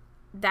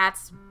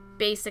that's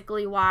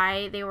basically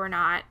why they were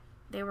not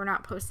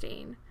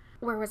posting.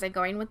 where was I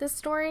going with this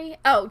story?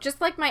 Oh,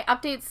 just like my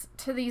updates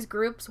to these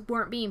groups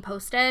weren't being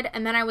posted.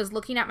 And then I was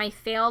looking at my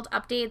failed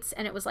updates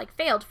and it was like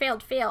failed.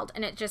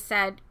 And it just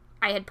said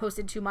I had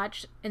posted too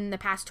much in the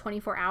past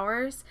 24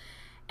 hours.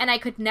 And I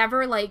could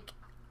never like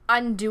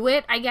undo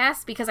it, I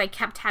guess, because I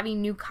kept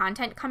having new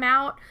content come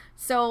out.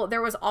 So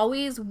there was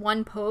always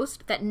one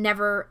post that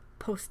never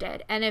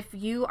posted. And if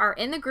you are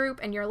in the group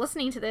and you're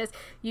listening to this,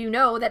 you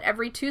know that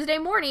every Tuesday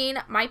morning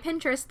my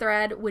Pinterest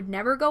thread would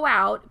never go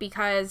out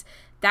because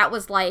that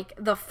was like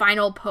the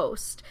final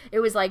post.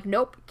 It was like,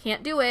 nope,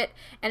 can't do it.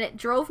 And it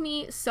drove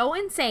me so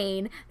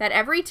insane that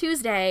every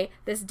Tuesday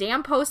this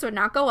damn post would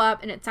not go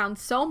up. And it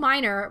sounds so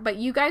minor, but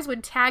you guys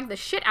would tag the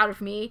shit out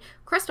of me.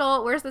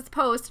 Crystal, where's this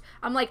post?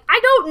 I'm like, I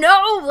don't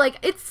know. Like,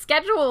 it's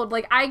scheduled.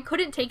 Like, I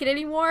couldn't take it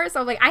anymore. So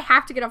I'm like, I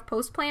have to get off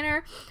Post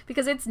Planner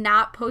because it's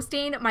not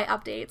posting my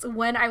updates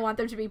when I want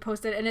them to be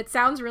posted. And it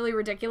sounds really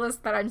ridiculous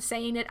that I'm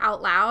saying it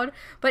out loud,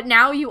 but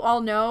now you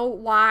all know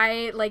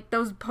why, like,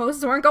 those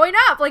posts weren't going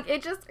up. Like,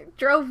 it just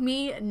drove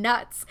me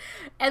nuts.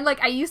 And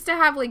like, I used to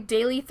have like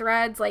daily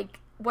threads, like,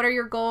 what are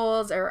your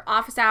goals or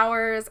office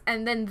hours,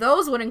 and then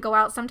those wouldn't go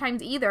out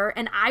sometimes either,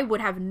 and I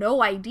would have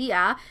no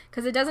idea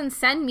because it doesn't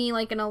send me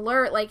like an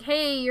alert like,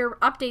 hey, your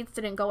updates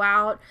didn't go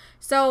out.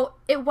 So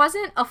it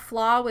wasn't a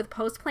flaw with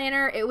Post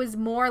Planner, it was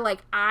more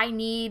like I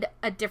need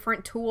a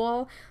different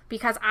tool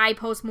because I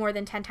post more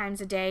than 10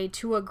 times a day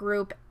to a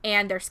group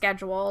and they're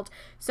scheduled.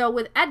 So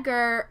with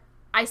Edgar,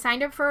 I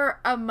signed up for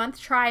a month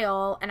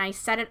trial and I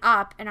set it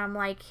up and I'm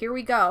like, here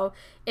we go.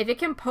 If it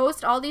can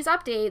post all these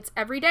updates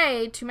every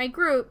day to my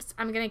groups,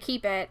 I'm going to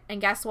keep it. And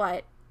guess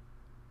what?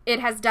 It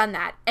has done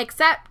that.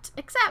 Except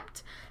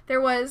there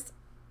was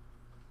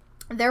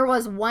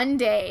one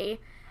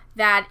day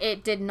that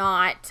it did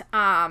not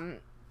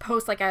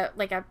post like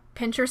a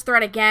Pinterest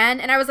thread again,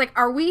 and I was like,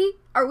 are we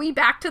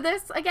back to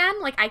this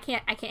again? Like, I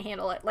can't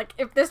handle it. Like,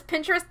 if this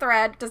Pinterest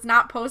thread does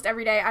not post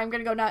every day, I'm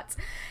gonna go nuts.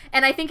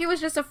 And I think it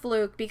was just a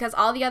fluke because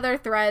all the other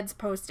threads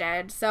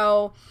posted.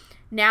 So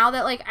now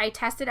that like I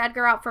tested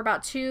Edgar out for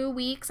about 2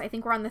 weeks, I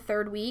think we're on the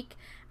 3rd week,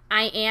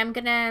 I am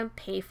gonna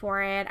pay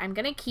for it. I'm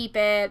gonna keep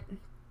it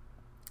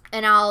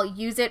and I'll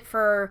use it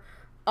for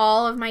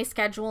all of my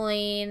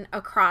scheduling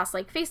across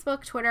like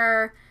Facebook,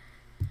 Twitter,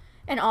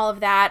 and all of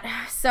that.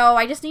 So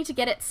I just need to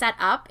get it set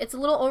up. It's a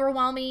little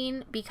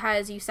overwhelming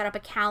because you set up a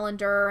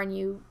calendar and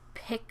you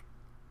pick.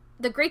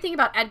 The great thing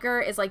about Edgar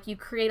is like you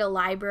create a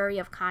library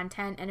of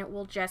content and it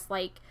will just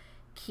like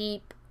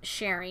keep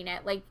sharing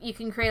it. Like you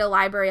can create a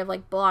library of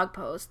like blog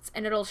posts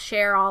and it'll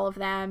share all of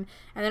them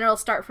and then it'll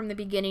start from the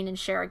beginning and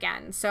share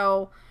again.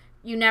 So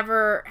you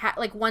never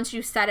like once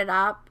you set it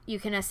up, you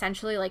can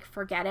essentially like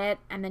forget it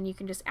and then you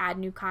can just add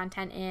new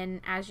content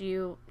in as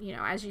you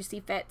see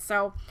fit.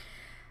 So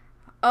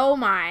oh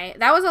my,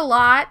 that was a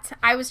lot.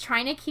 I was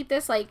trying to keep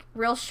this like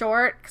real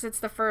short because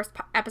it's the first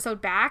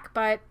episode back,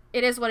 but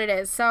it is what it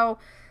is. So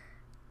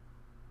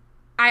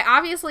I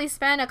obviously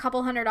spend a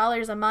couple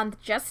 $100s a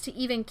month just to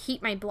even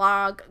keep my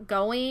blog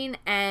going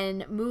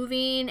and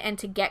moving and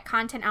to get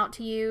content out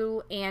to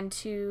you and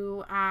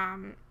to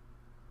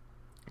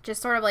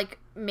just sort of like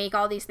make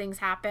all these things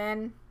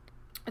happen.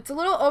 It's a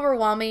little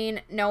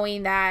overwhelming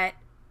knowing that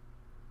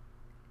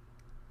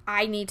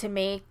I need to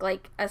make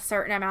like a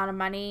certain amount of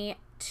money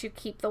to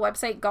keep the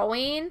website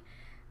going.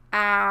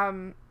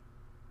 I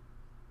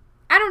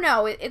don't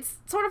know. It's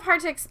sort of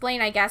hard to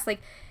explain, I guess.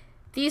 Like,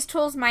 these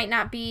tools might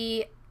not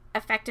be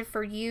effective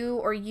for you,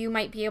 or you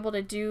might be able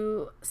to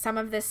do some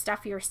of this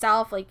stuff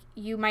yourself. Like,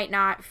 you might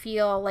not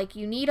feel like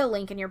you need a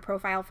link in your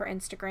profile for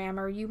Instagram,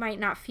 or you might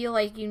not feel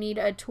like you need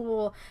a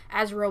tool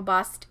as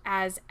robust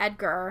as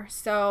Edgar.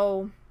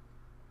 So,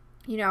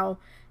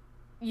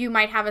 you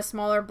might have a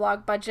smaller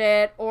blog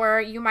budget,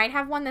 or you might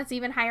have one that's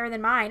even higher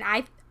than mine.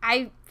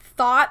 I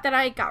thought that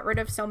I got rid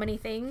of so many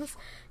things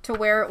to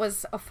where it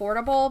was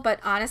affordable, but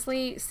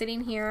honestly,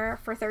 sitting here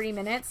for 30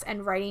 minutes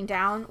and writing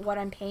down what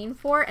I'm paying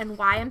for and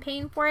why I'm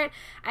paying for it,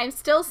 I'm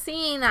still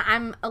seeing that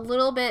I'm a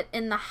little bit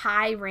in the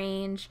high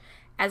range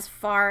as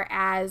far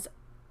as,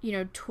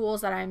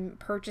 tools that I'm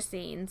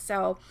purchasing.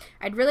 So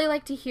I'd really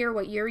like to hear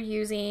what you're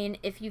using,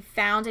 if you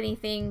found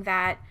anything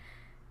that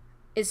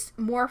is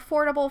more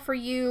affordable for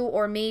you,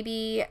 or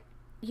maybe,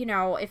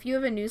 if you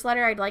have a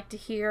newsletter, I'd like to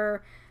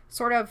hear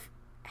sort of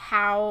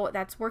how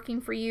that's working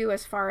for you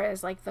as far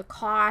as like the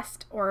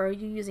cost, or are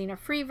you using a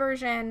free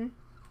version?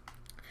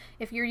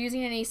 If you're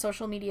using any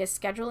social media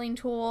scheduling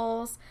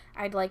tools,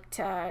 I'd like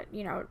to,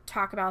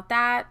 talk about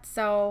that.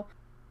 So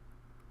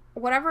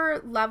whatever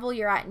level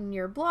you're at in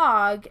your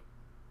blog,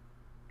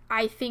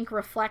 I think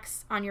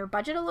reflects on your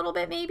budget a little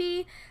bit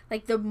maybe.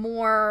 Like the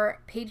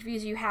more page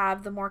views you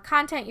have, the more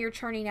content you're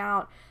churning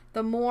out,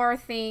 the more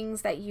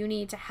things that you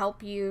need to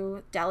help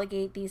you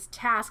delegate these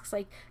tasks.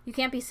 Like, you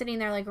can't be sitting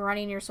there like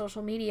running your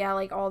social media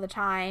like all the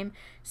time.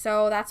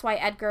 So that's why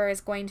Edgar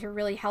is going to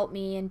really help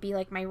me and be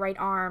like my right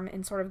arm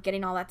in sort of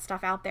getting all that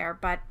stuff out there.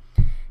 But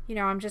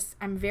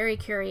I'm very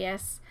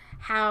curious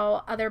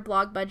how other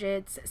blog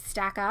budgets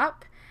stack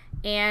up.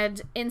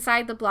 And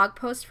inside the blog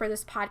post for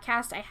this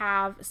podcast, I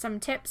have some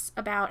tips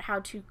about how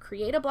to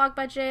create a blog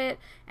budget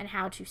and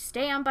how to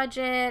stay on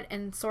budget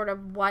and sort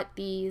of what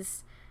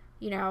these,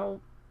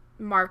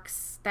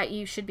 marks that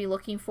you should be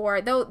looking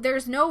for. Though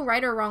there's no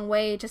right or wrong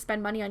way to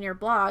spend money on your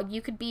blog. You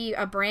could be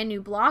a brand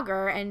new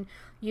blogger and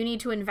you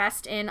need to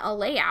invest in a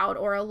layout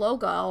or a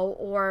logo,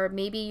 or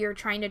maybe you're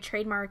trying to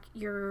trademark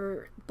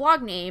your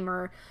blog name,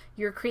 or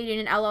you're creating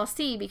an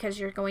LLC because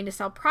you're going to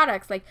sell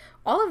products. Like,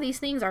 all of these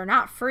things are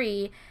not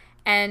free.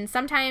 And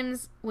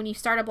sometimes when you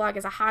start a blog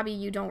as a hobby,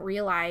 you don't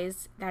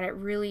realize that it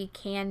really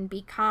can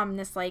become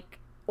this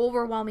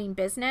overwhelming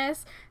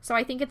business. So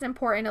I think it's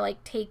important to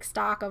take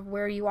stock of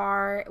where you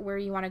are, where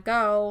you want to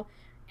go,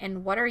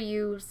 and what are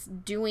you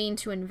doing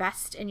to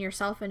invest in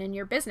yourself and in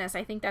your business.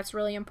 I think that's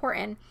really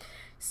important.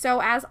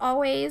 So as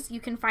always, you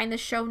can find the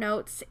show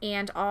notes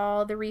and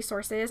all the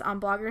resources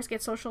on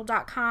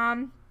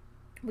bloggersgetsocial.com.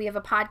 We have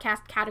a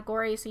podcast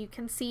category so you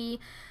can see,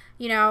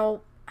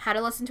 how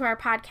to listen to our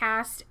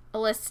podcast, a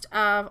list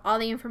of all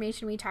the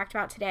information we talked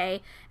about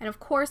today. And of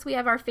course, we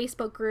have our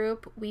Facebook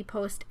group. We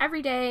post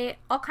every day,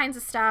 all kinds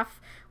of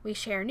stuff. We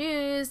share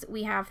news.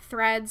 We have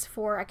threads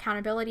for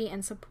accountability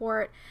and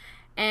support.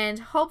 And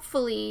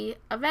hopefully,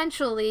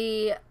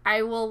 eventually,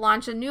 I will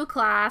launch a new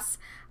class.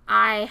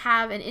 I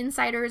have an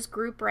insiders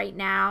group right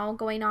now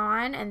going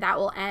on, and that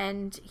will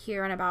end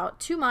here in about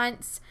 2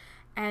 months.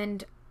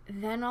 And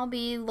then I'll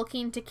be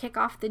looking to kick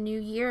off the new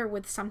year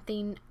with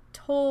something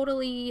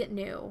totally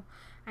new.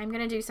 I'm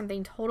going to do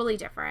something totally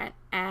different,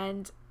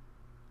 and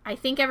I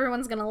think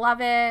everyone's going to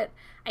love it.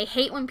 I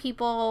hate when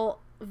people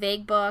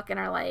vague book and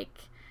are like,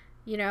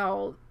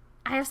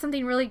 I have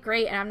something really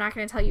great and I'm not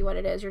going to tell you what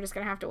it is. You're just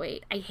going to have to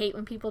wait. I hate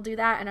when people do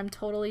that, and I'm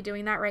totally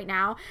doing that right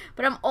now,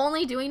 but I'm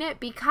only doing it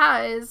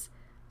because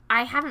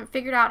I haven't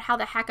figured out how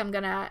the heck I'm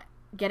going to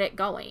get it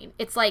going.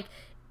 It's like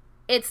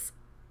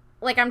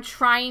I'm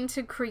trying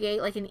to create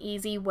an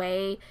easy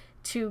way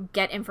to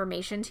get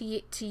information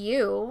to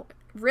you,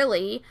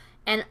 really.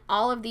 And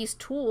all of these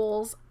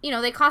tools,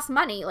 they cost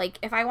money.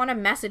 If I want a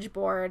message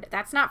board,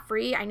 that's not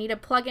free. I need a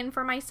plugin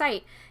for my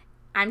site.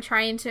 I'm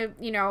trying to,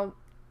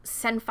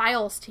 send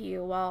files to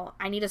you. Well,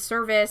 I need a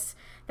service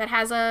that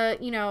has a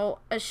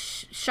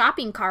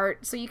shopping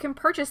cart so you can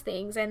purchase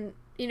things and,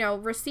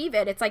 receive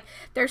it. It's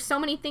there's so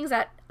many things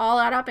that all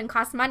add up and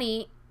cost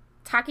money.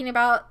 Talking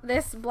about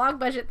this blog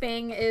budget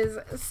thing is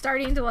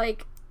starting to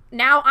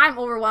now I'm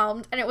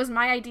overwhelmed, and it was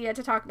my idea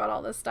to talk about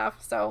all this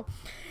stuff. So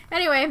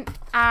anyway,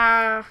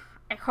 I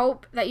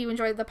hope that you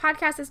enjoyed. The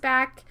podcast is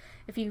back.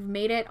 If you've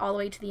made it all the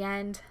way to the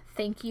end,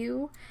 thank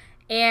you.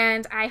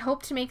 And I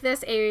hope to make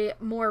this a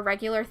more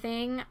regular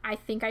thing. I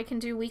think I can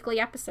do weekly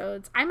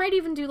episodes. I might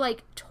even do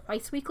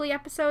twice weekly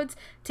episodes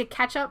to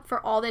catch up for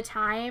all the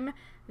time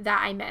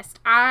that I missed.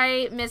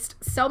 I missed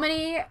so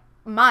many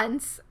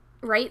months,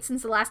 right,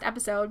 since the last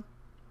episode.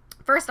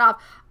 First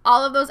off,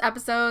 all of those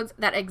episodes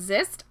that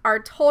exist are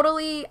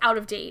totally out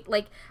of date.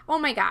 Oh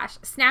my gosh,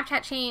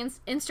 Snapchat changed,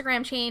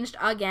 Instagram changed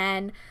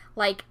again.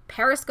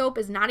 Periscope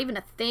is not even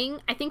a thing.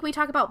 I think we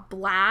talk about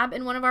Blab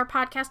in one of our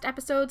podcast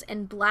episodes,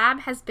 and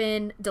Blab has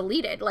been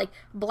deleted.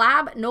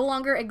 Blab no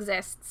longer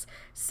exists.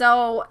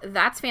 So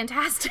that's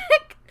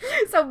fantastic.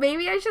 So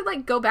maybe I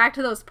should go back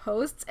to those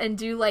posts and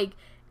do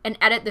and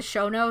edit the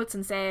show notes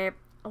and say,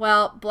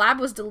 well, Blab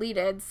was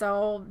deleted,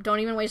 so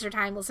don't even waste your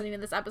time listening to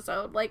this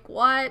episode.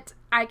 What?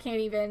 I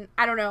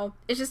don't know.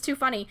 It's just too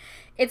funny.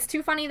 It's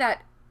too funny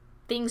that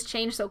things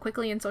change so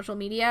quickly in social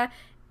media,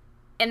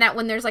 and that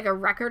when there's a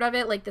record of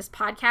it, this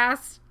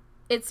podcast,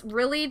 it's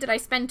really, did I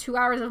spend 2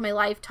 hours of my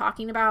life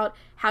talking about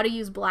how to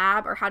use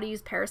Blab or how to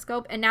use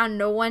Periscope, and now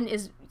no one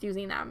is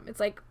using them? It's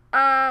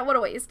what a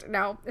waste.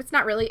 No, it's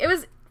not really. It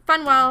was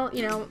fun while,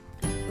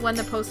 when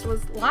the post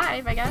was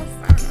live, I guess.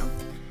 I don't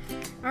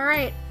know. All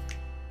right.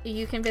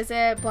 You can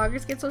visit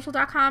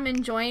bloggersgetsocial.com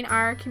and join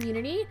our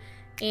community.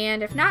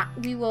 And if not,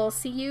 we will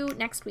see you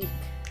next week.